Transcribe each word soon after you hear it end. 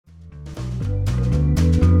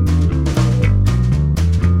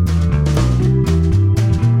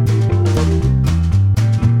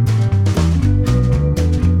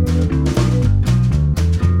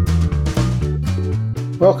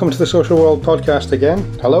welcome to the Social World podcast again.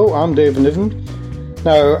 Hello, I'm Dave Niven.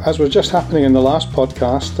 Now, as was just happening in the last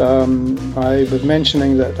podcast, I was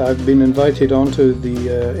mentioning that I've been invited onto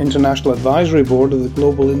the International Advisory Board of the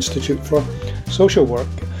Global Institute for Social Work.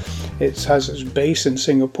 It has its base in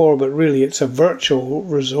Singapore, but really it's a virtual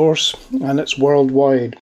resource and it's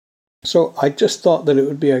worldwide. So I just thought that it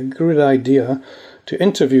would be a good idea to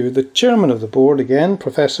interview the chairman of the board again,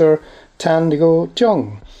 Professor Tan Go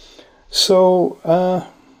Cheong. So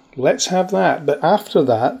let's have that. But after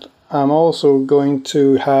that, I'm also going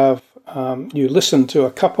to have you listen to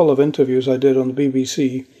a couple of interviews I did on the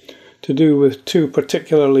BBC to do with two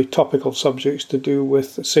particularly topical subjects to do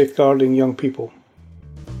with safeguarding young people.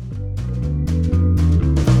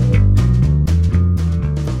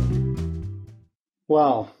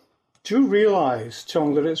 Wow. Do you realise,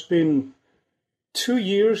 Cheong, that it's been 2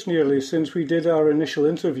 years nearly since we did our initial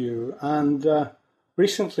interview, and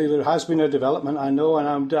recently there has been a development, I know, and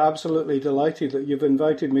I'm absolutely delighted that you've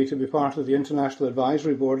invited me to be part of the International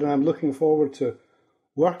Advisory Board, and I'm looking forward to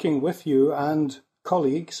working with you and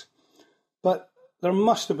colleagues. But there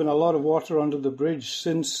must have been a lot of water under the bridge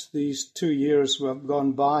since these 2 years have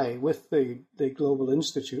gone by with the Global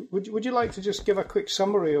Institute. Would you like to just give a quick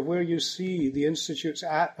summary of where you see the Institute's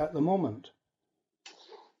at the moment?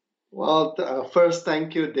 Well, first,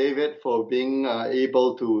 thank you, David, for being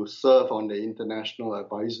able to serve on the International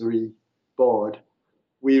Advisory Board.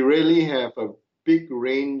 We really have a big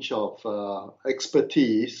range of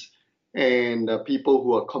expertise and people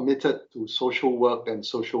who are committed to social work and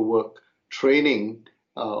social work training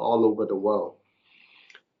all over the world.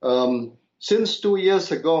 Since 2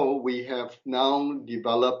 years ago, we have now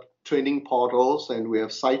developed training portals, and we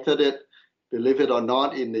have cited it, believe it or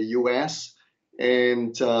not, in the US.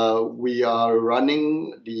 And we are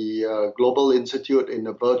running the Global Institute in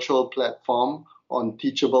a virtual platform on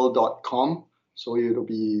teachable.com. So it'll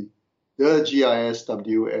be the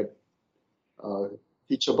GISW at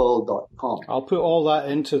teachable.com. I'll put all that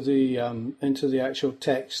into the actual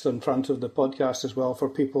text in front of the podcast as well for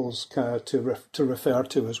people to refer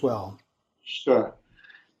to as well. Sure.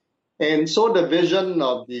 And so the vision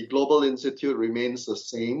of the Global Institute remains the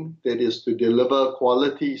same. That is to deliver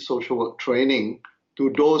quality social work training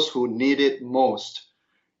to those who need it most.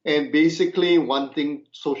 And basically wanting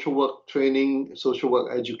social work training, social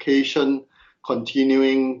work education,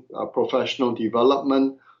 continuing professional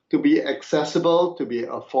development to be accessible, to be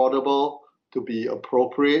affordable, to be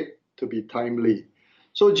appropriate, to be timely.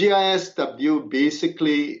 So GISW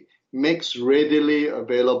basically makes readily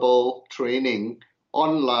available training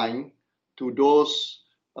online to those,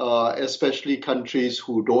 especially countries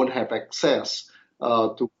who don't have access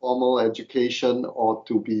to formal education or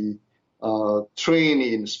to be trained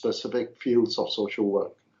in specific fields of social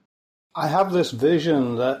work. I have this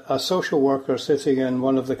vision that a social worker sitting in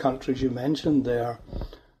one of the countries you mentioned there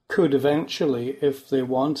could eventually, if they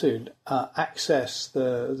wanted, access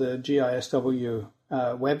the GISW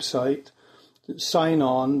website, sign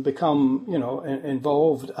on, become,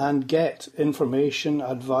 involved and get information,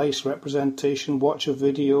 advice, representation, watch a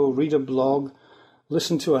video, read a blog,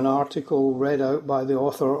 listen to an article read out by the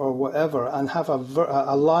author or whatever, and have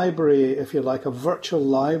a library, if you like, a virtual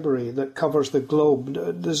library that covers the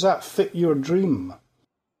globe. Does that fit your dream?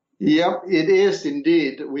 Yep, it is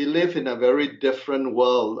indeed. We live in a very different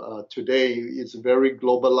world today. It's very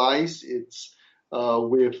globalized. It's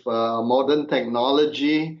with modern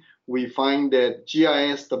technology. We find that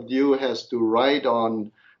GISW has to ride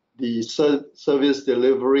on the service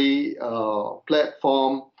delivery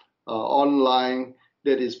platform online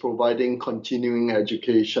that is providing continuing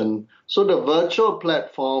education. So the virtual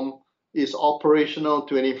platform is operational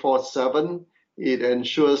 24/7. It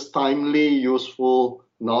ensures timely, useful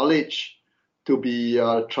knowledge to be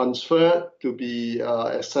transferred, to be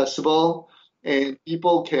accessible, and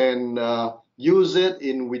people can use it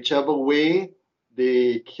in whichever way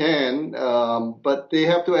they can, but they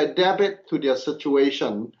have to adapt it to their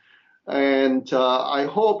situation. And I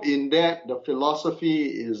hope in that the philosophy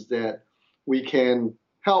is that we can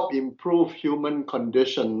help improve human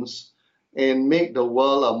conditions and make the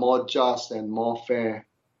world a more just and more fair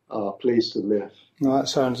place to live. No, that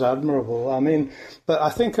sounds admirable. I mean, but I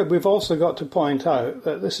think we've also got to point out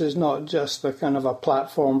that this is not just a kind of a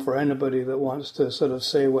platform for anybody that wants to sort of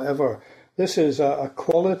say whatever. This is a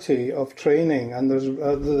quality of training, and there's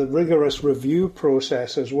the rigorous review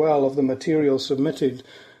process as well of the material submitted,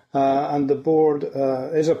 and the board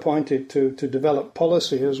is appointed to develop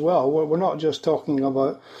policy as well. We're not just talking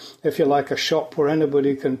about, if you like, a shop where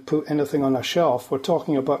anybody can put anything on a shelf. We're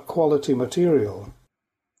talking about quality material.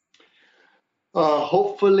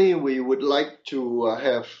 Hopefully, we would like to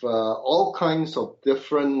have all kinds of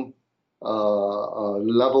different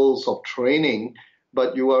levels of training,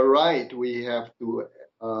 but you are right. We have to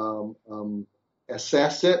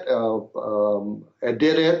assess it,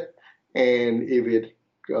 edit it, and if it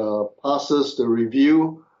passes the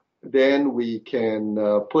review, then we can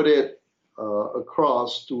put it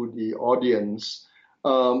across to the audience.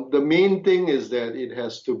 The main thing is that it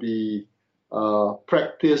has to be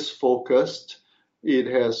practice focused, it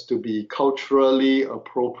has to be culturally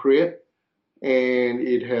appropriate, and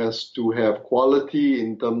it has to have quality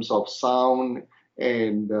in terms of sound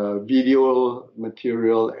and video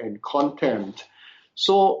material and content.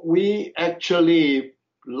 So we actually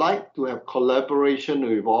like to have collaboration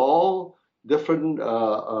with all different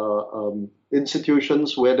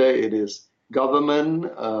institutions, whether it is government,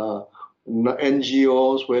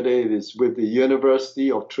 NGOs, whether it is with the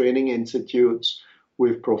University of Training Institutes,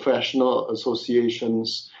 with professional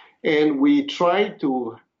associations, and we try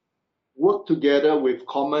to work together with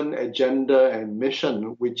common agenda and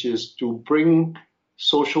mission, which is to bring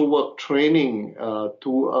social work training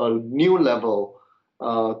to a new level,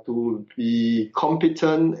 to be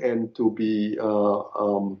competent and to be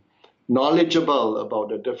knowledgeable about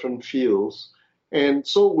the different fields. And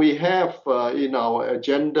so we have in our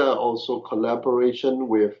agenda also collaboration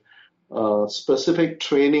with specific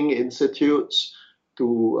training institutes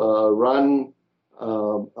to run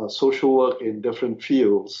social work in different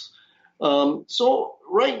fields. So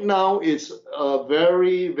right now it's a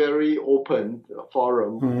very, very open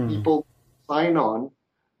forum. People sign on,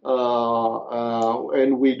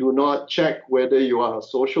 and we do not check whether you are a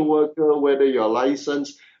social worker, whether you are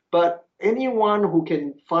licensed, but anyone who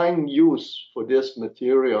can find use for this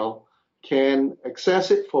material can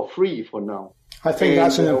access it for free for now. I think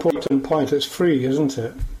that's an important point. It's free, isn't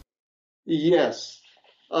it? Yes.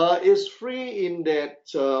 It's free in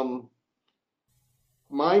that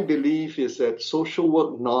my belief is that social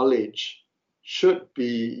work knowledge should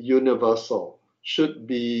be universal, should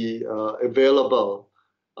be available.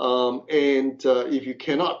 And if you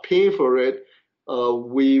cannot pay for it,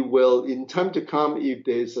 we will, in time to come, if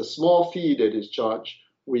there's a small fee that is charged,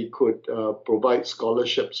 we could provide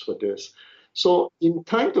scholarships for this. So in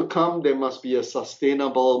time to come, there must be a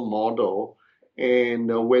sustainable model. And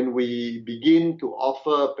when we begin to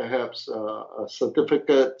offer perhaps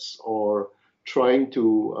certificates or trying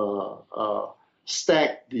to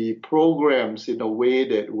stack the programs in a way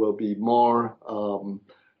that will be more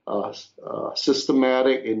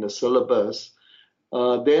systematic in the syllabus,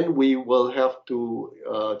 then we will have to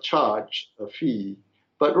charge a fee.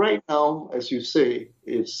 But right now, as you say,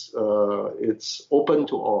 it's open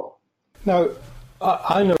to all. Now,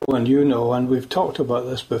 I know and you know, and we've talked about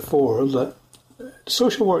this before, that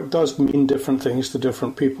social work does mean different things to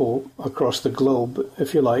different people across the globe,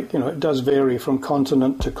 if you like. You know, it does vary from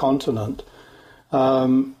continent to continent.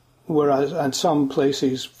 Whereas and some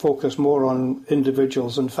places focus more on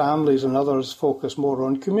individuals and families, and others focus more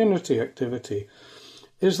on community activity.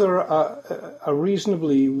 Is there a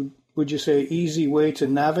reasonably, would you say, easy way to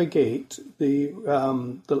navigate the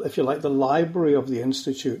if you like, the library of the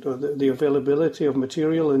Institute, or the availability of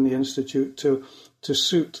material in the Institute to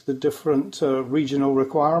suit the different regional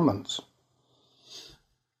requirements?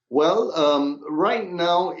 Well, right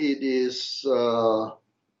now it is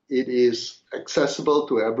accessible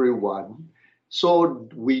to everyone. So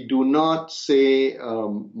we do not say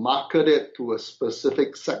market it to a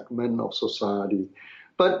specific segment of society.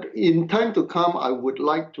 But in time to come, I would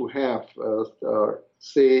like to have,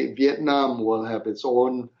 say, Vietnam will have its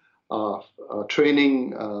own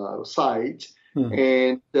training site.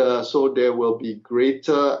 And so there will be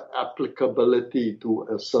greater applicability to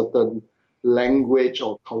a certain language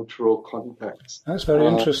or cultural context. That's very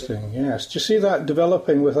interesting, yes. Do you see that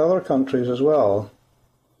developing with other countries as well?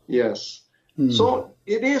 Yes. So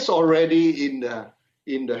it is already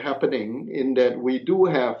in the happening, in that we do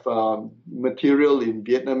have material in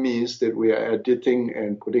Vietnamese that we are editing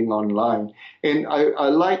and putting online. And I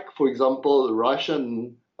like, for example,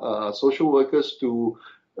 Russian social workers to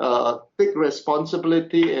take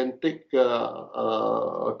responsibility and take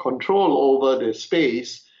control over the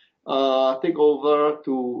space, take over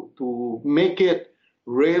to make it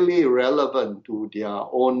really relevant to their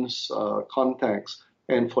own context.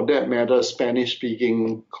 And for that matter,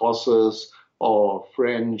 Spanish-speaking courses or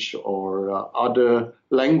French or other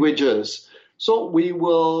languages. So we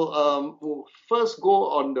will first go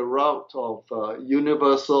on the route of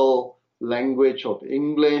universal language of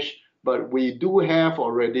English, but we do have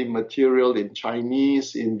already material in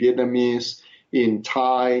Chinese, in Vietnamese, in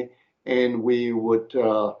Thai, and we would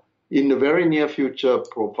in the very near future,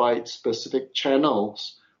 provide specific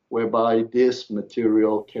channels whereby this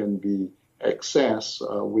material can be accessed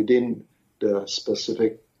within the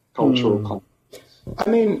specific cultural context. I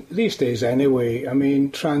mean, these days anyway, I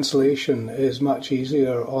mean, translation is much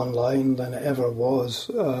easier online than it ever was.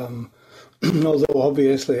 Although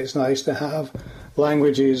obviously it's nice to have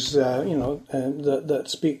languages, that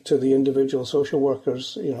speak to the individual social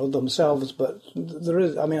workers, themselves. But there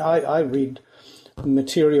is, I mean, I read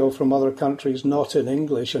material from other countries not in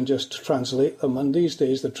English and just translate them. And these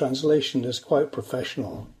days the translation is quite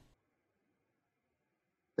professional.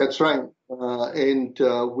 That's right. And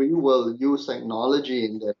we will use technology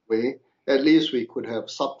in that way. At least we could have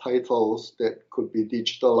subtitles that could be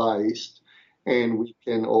digitalized. And we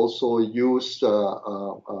can also use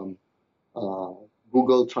Google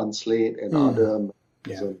Translate and other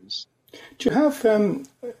mechanisms. Do you have,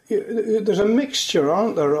 there's a mixture,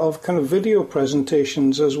 aren't there, of kind of video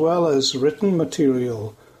presentations as well as written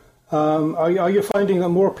material. Are you finding that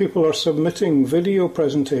more people are submitting video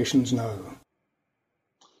presentations now?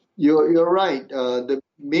 You're right. The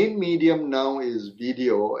main medium now is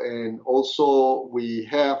video, and also we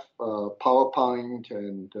have PowerPoint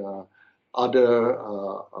and other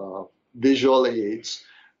visual aids.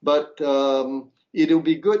 But it'll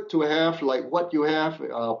be good to have, like what you have,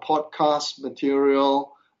 podcast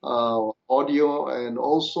material, audio, and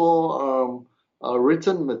also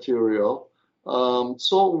written material.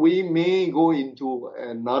 So we may go into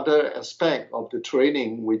another aspect of the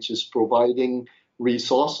training, which is providing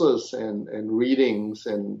resources and readings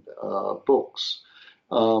and books.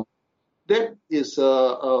 That is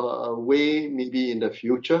a way maybe in the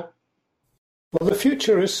future. Well, the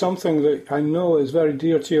future is something that I know is very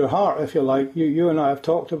dear to your heart, if you like. You and I have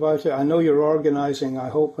talked about it. I know you're organising, I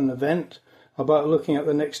hope, an event about looking at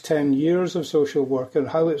the next 10 years of social work and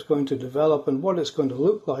how it's going to develop and what it's going to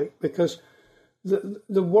look like, because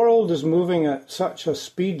the world is moving at such a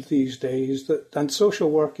speed these days and social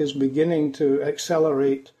work is beginning to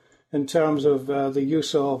accelerate in terms of the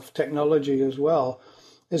use of technology as well.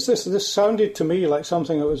 This sounded to me like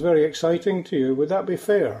something that was very exciting to you. Would that be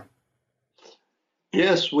fair?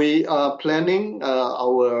 Yes, we are planning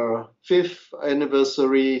our 5th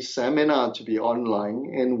anniversary seminar to be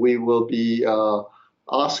online, and we will be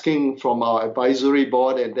asking from our advisory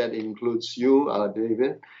board, and that includes you,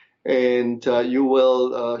 David, and you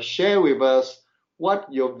will share with us what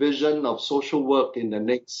your vision of social work in the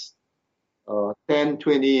next 10,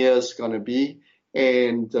 20 years is going to be,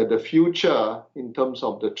 and the future in terms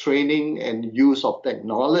of the training and use of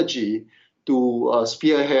technology to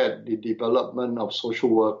spearhead the development of social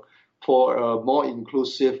work for a more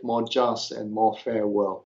inclusive, more just, and more fair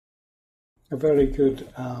world. A very good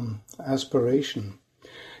aspiration.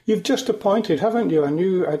 You've just appointed, haven't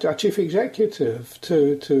you, a chief executive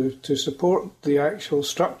to support the actual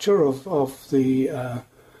structure of the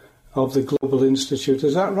Global Institute.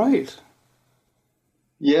 Is that right?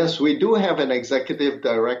 Yes, we do have an executive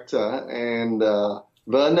director, and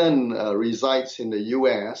Vernon resides in the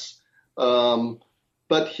U.S.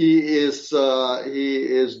 But he is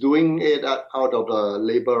doing it out of the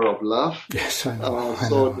labor of love. Yes, I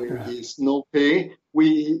know. There is no pay.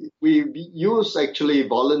 We use actually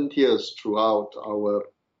volunteers throughout our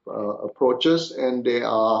approaches, and there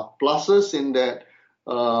are pluses in that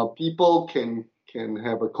people can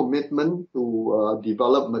have a commitment to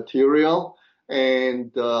develop material,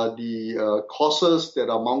 and the courses that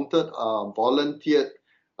are mounted are volunteered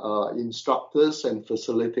instructors and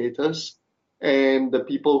facilitators, and the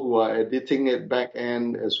people who are editing it back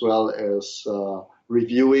end as well as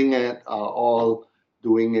reviewing it are all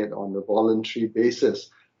doing it on a voluntary basis.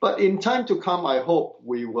 But in time to come, I hope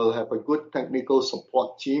we will have a good technical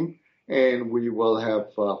support team, and we will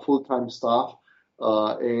have full-time staff.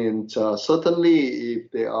 And certainly,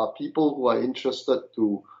 if there are people who are interested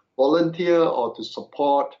to volunteer or to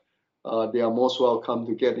support, they are most welcome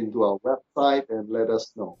to get into our website and let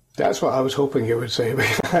us know. That's what I was hoping you would say.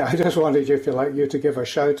 I just wanted you to give a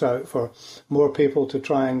shout out for more people to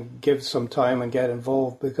try and give some time and get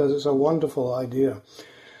involved, because it's a wonderful idea.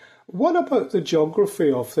 What about the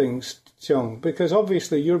geography of things, Cheong? Because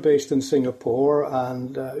obviously you're based in Singapore,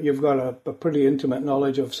 and you've got a pretty intimate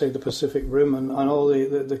knowledge of, say, the Pacific Rim and all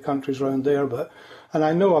the countries around there. And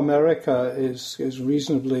I know America is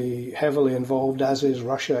reasonably heavily involved, as is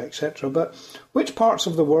Russia, etc. But which parts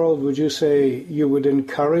of the world would you say you would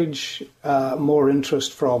encourage more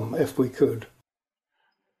interest from, if we could?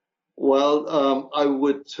 Well, I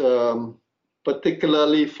would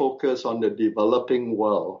particularly focus on the developing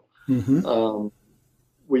world. Mm-hmm.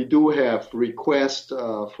 We do have requests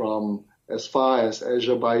from as far as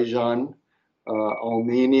Azerbaijan,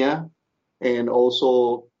 Armenia, and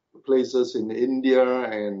also places in India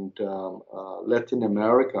and Latin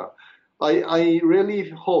America. I really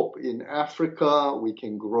hope in Africa we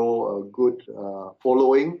can grow a good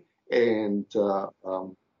following and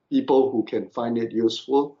people who can find it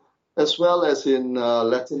useful, as well as in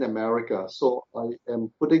Latin America. So I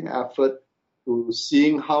am putting effort to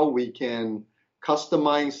seeing how we can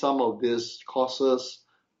customize some of these courses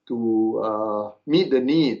to meet the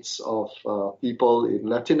needs of people in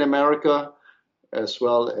Latin America as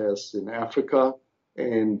well as in Africa.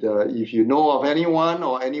 And if you know of anyone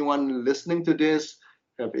or anyone listening to this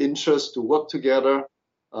have interest to work together,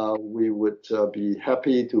 we would be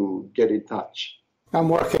happy to get in touch. I'm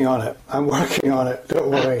working on it. Don't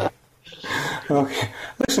worry. Okay.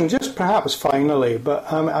 Listen, just perhaps finally,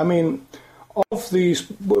 but I mean, of these,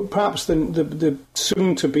 perhaps the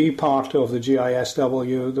soon-to-be part of the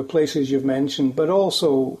GISW, the places you've mentioned, but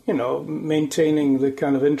also, maintaining the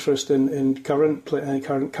kind of interest in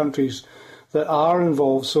current countries that are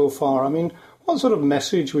involved so far. I mean, what sort of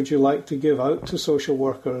message would you like to give out to social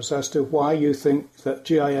workers as to why you think that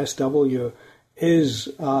GISW is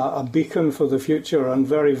a beacon for the future and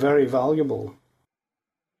very, very valuable?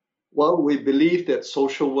 Well, we believe that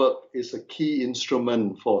social work is a key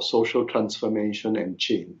instrument for social transformation and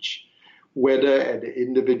change, whether at the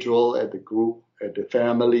individual, at the group, at the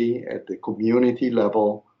family, at the community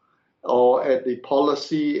level, or at the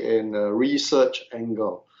policy and research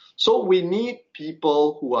angle. So we need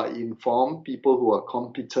people who are informed, people who are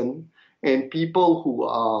competent, and people who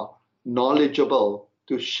are knowledgeable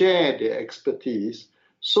to share their expertise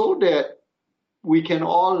so that we can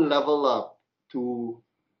all level up to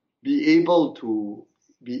be able to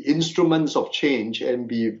be instruments of change and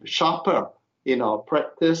be sharper in our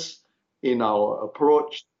practice, in our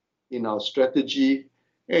approach, in our strategy.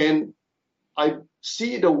 And I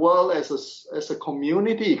see the world as a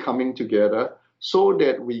community coming together so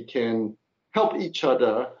that we can help each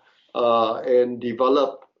other and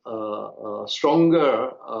develop a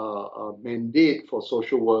stronger mandate for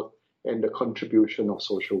social work and the contribution of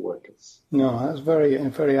social workers. No, that's very,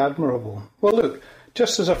 very admirable. Well, look,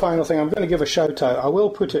 just as a final thing, I'm going to give a shout out. I will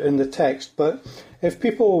put it in the text, but if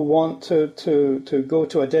people want to go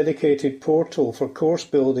to a dedicated portal for course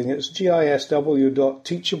building, it's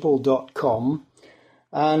gisw.teachable.com.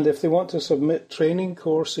 And if they want to submit training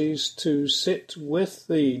courses to sit with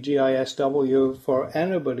the GISW for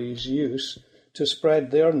anybody's use to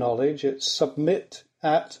spread their knowledge, it's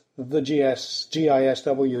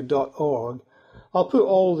submit@thegisw.org. I'll put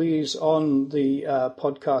all these on the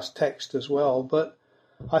podcast text as well, but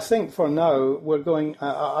I think for now we're going,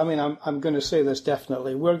 I'm going to say this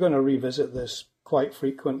definitely, we're going to revisit this quite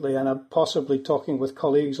frequently, and I'm possibly talking with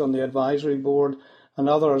colleagues on the advisory board and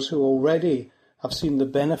others who already have seen the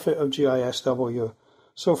benefit of GISW.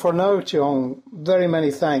 So for now, Cheong, very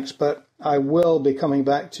many thanks, but I will be coming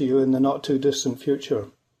back to you in the not too distant future.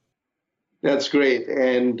 That's great.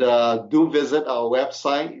 And do visit our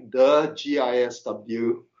website,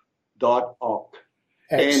 thegisw.org.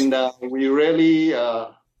 And we really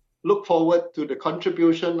look forward to the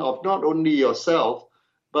contribution of not only yourself,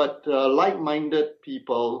 but like-minded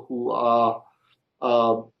people who are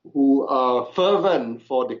fervent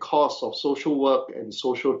for the cause of social work and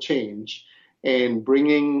social change and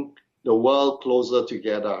bringing the world closer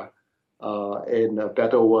together in a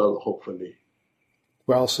better world, hopefully.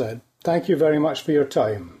 Well said. Thank you very much for your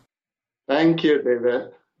time. Thank you,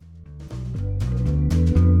 David.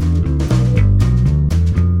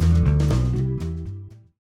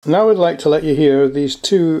 Now I'd like to let you hear these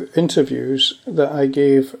two interviews that I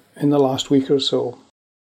gave in the last week or so.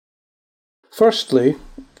 Firstly,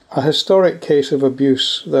 a historic case of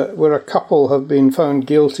abuse where a couple have been found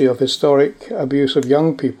guilty of historic abuse of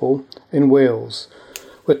young people in Wales,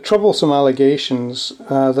 with troublesome allegations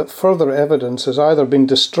that further evidence has either been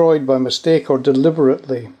destroyed by mistake or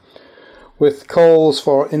deliberately, with calls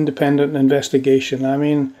for independent investigation. I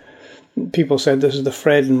mean, people said this is the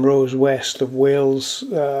Fred and Rose West of Wales,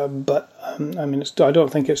 but I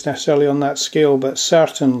don't think it's necessarily on that scale, but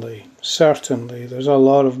certainly, there's a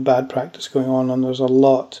lot of bad practice going on, and there's a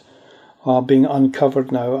lot being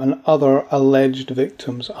uncovered now, and other alleged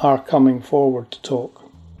victims are coming forward to talk.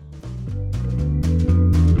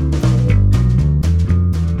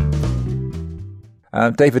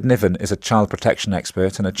 David Niven is a child protection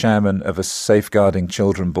expert and a chairman of a Safeguarding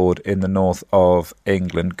Children board in the north of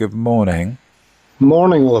England. Good morning.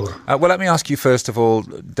 Morning, Oliver. Well, let me ask you first of all,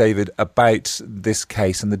 David, about this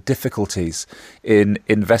case and the difficulties in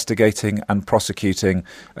investigating and prosecuting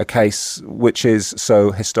a case which is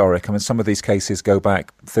so historic. I mean, some of these cases go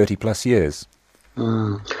back 30 plus years.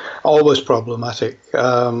 Always problematic.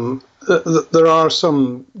 There are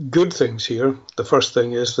some good things here. The first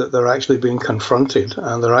thing is that they're actually being confronted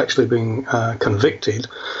and they're actually being convicted.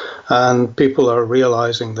 And people are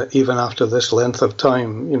realizing that even after this length of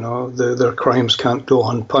time, their crimes can't go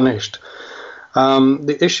unpunished.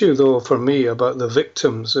 The issue, though, for me about the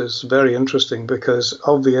victims is very interesting because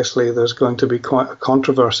obviously there's going to be quite a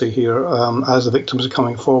controversy here as the victims are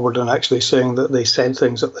coming forward and actually saying that they said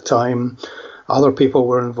things at the time, other people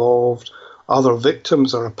were involved, other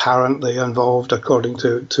victims are apparently involved, according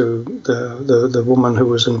to the woman who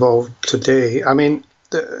was involved today. I mean,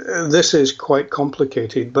 this is quite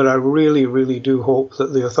complicated, but I really, really do hope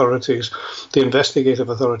that the authorities, the investigative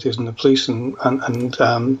authorities and the police, and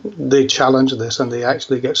they challenge this and they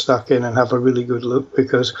actually get stuck in and have a really good look,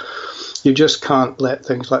 because you just can't let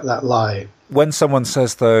things like that lie. When someone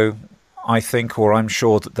says, though, I think or I'm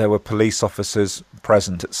sure that there were police officers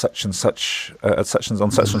present at such and such on such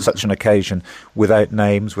and such an occasion, without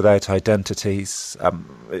names, without identities,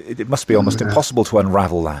 it must be almost impossible to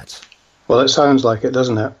unravel that. Well, it sounds like it,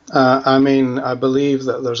 doesn't it? I believe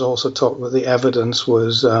that there's also talk that the evidence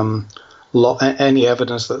was, any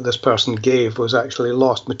evidence that this person gave was actually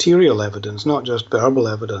lost. Material evidence, not just verbal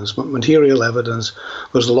evidence, but material evidence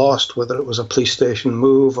was lost, whether it was a police station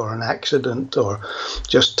move or an accident or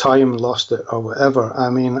just time lost it or whatever.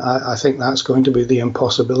 I think that's going to be the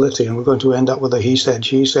impossibility, and we're going to end up with a he said,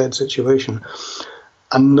 she said situation.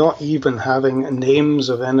 And not even having names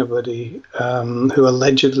of anybody who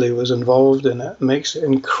allegedly was involved in it makes it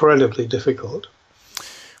incredibly difficult.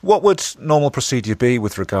 What would normal procedure be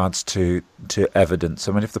with regards to evidence?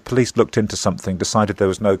 I mean, if the police looked into something, decided there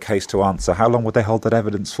was no case to answer, how long would they hold that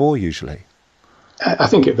evidence for usually? I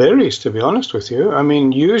think it varies, to be honest with you.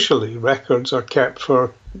 Usually records are kept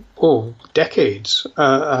for, decades.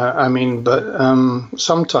 But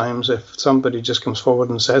sometimes if somebody just comes forward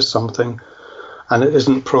and says something, and it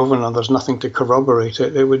isn't proven and there's nothing to corroborate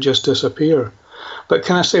it, it would just disappear. But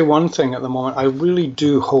can I say one thing at the moment? I really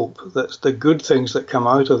do hope that the good things that come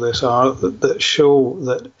out of this are that show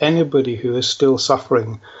that anybody who is still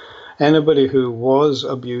suffering, anybody who was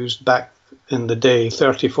abused back in the day,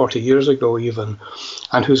 30, 40 years ago even,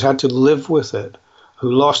 and who's had to live with it,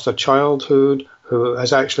 who lost a childhood, who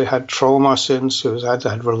has actually had trauma since, who has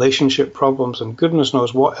had relationship problems and goodness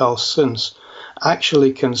knows what else since,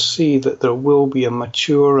 actually can see that there will be a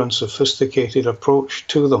mature and sophisticated approach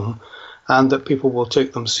to them and that people will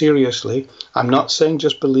take them seriously. I'm not saying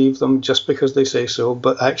just believe them just because they say so,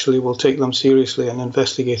 but actually will take them seriously and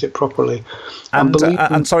investigate it properly.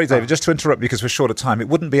 And sorry, David, just to interrupt you because we're short of time, it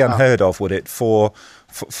wouldn't be unheard of, would it, for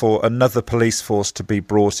another police force to be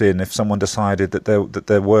brought in if someone decided that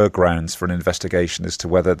there were grounds for an investigation as to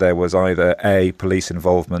whether there was either A, police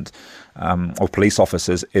involvement or police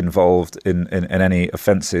officers involved in any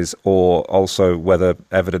offences, or also whether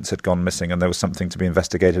evidence had gone missing and there was something to be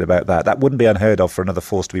investigated about that. That wouldn't be unheard of for another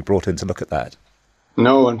force to be brought in to look at that.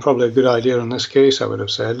 No, and probably a good idea in this case, I would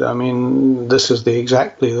have said. This is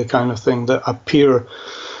exactly the kind of thing that a peer,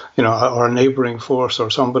 or a neighbouring force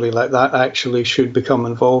or somebody like that actually should become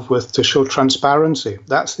involved with to show transparency.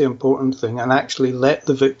 That's the important thing, and actually let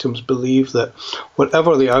the victims believe that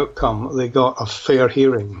whatever the outcome, they got a fair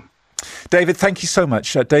hearing. David, thank you so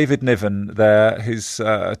much. David Niven there, who's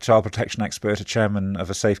a child protection expert, a chairman of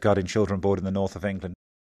a Safeguarding Children board in the north of England.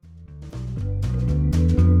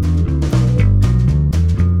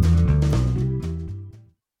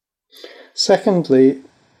 Secondly,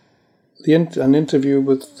 an interview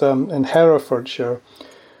with in Herefordshire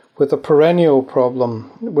with a perennial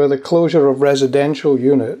problem where the closure of residential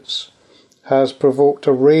units has provoked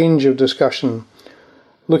a range of discussion,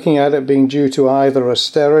 looking at it being due to either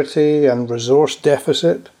austerity and resource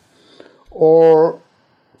deficit or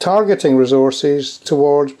targeting resources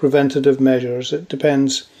towards preventative measures. It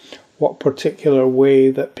depends what particular way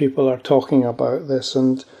that people are talking about this.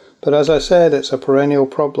 But as I said, it's a perennial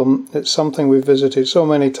problem. It's something we've visited so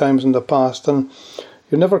many times in the past, and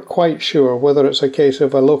you're never quite sure whether it's a case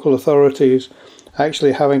of local authorities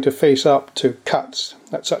actually having to face up to cuts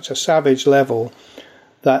at such a savage level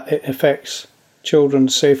that it affects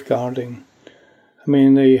children's safeguarding.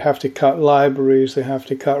 They have to cut libraries, they have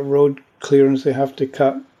to cut road clearance, they have to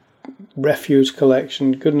cut refuse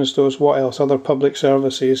collection, goodness knows what else, other public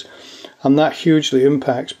services, and that hugely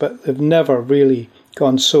impacts, but they've never really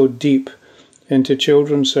gone so deep into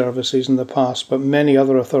children's services in the past, but many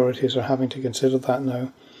other authorities are having to consider that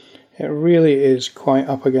now. It really is quite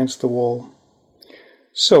up against the wall.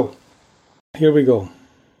 So, here we go.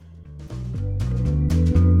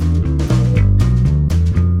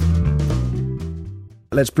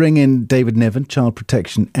 Let's bring in David Niven, child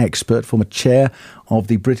protection expert, former chair of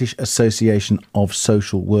the British Association of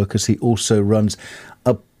Social Workers. He also runs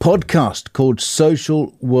a podcast called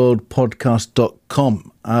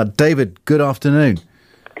socialworldpodcast.com. David, good afternoon.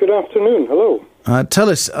 Good afternoon. Hello. Tell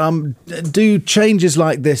us, do changes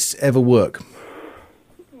like this ever work?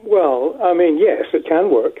 Well, I mean, yes, it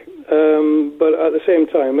can work. But at the same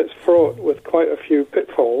time, it's fraught with quite a few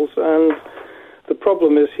pitfalls. And the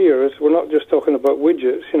problem is here is we're not just talking about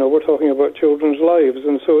widgets, we're talking about children's lives.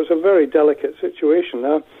 And so it's a very delicate situation.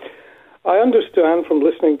 Now, I understand from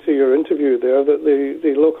listening to your interview there that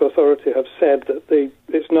the local authority have said that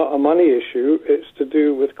it's not a money issue, it's to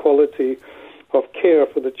do with quality of care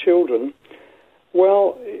for the children.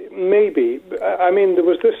 Well, maybe. I mean, there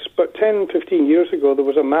was this, about 10, 15 years ago, there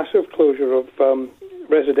was a massive closure of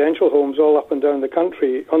residential homes all up and down the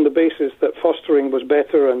country on the basis that fostering was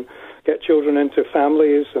better and get children into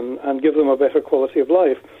families and give them a better quality of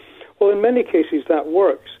life. Well, in many cases that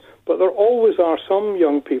works, but there always are some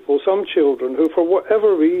young people, some children, who for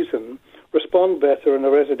whatever reason respond better in a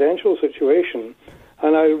residential situation.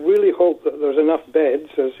 And I really hope that there's enough beds,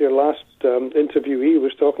 as your last interviewee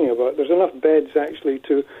was talking about, there's enough beds actually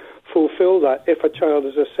to fulfill that if a child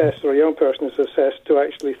is assessed or a young person is assessed to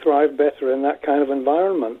actually thrive better in that kind of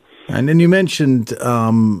environment. And then you mentioned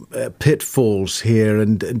pitfalls here,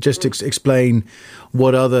 and just explain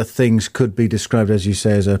what other things could be described, as you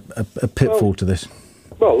say, as a pitfall to this.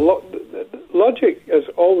 Well, logic has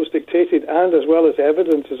always dictated, and as well as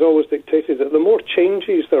evidence has always dictated, that the more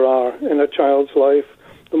changes there are in a child's life,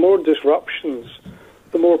 the more disruptions,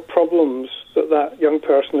 the more problems that young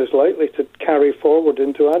person is likely to carry forward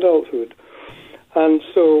into adulthood. And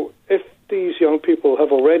so if these young people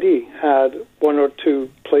have already had one or two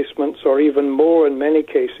placements, or even more in many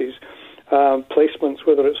cases, placements,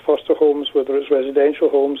 whether it's foster homes, whether it's residential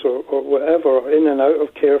homes or whatever, in and out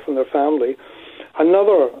of care from their family,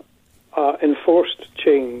 another enforced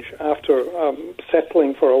change after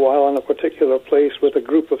settling for a while in a particular place with a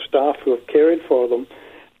group of staff who have cared for them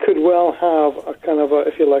could well have a kind of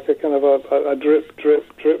a drip, drip,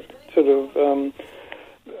 drip sort of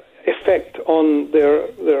effect on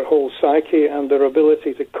their whole psyche and their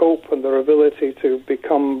ability to cope and their ability to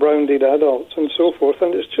become rounded adults and so forth.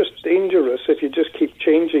 And it's just dangerous if you just keep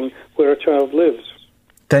changing where a child lives.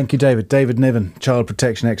 Thank you, David. David Niven, child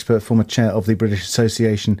protection expert, former chair of the British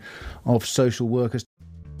Association of Social Workers.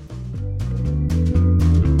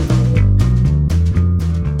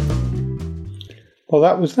 Well,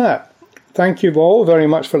 that was that. Thank you all very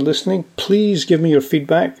much for listening. Please give me your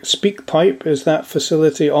feedback. SpeakPipe is that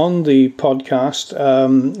facility on the podcast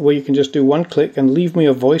where you can just do one click and leave me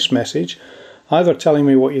a voice message, either telling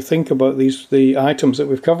me what you think about the items that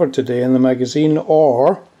we've covered today in the magazine,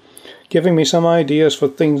 or giving me some ideas for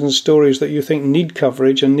things and stories that you think need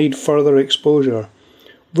coverage and need further exposure.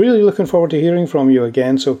 Really looking forward to hearing from you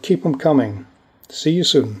again, so keep them coming. See you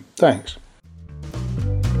soon. Thanks.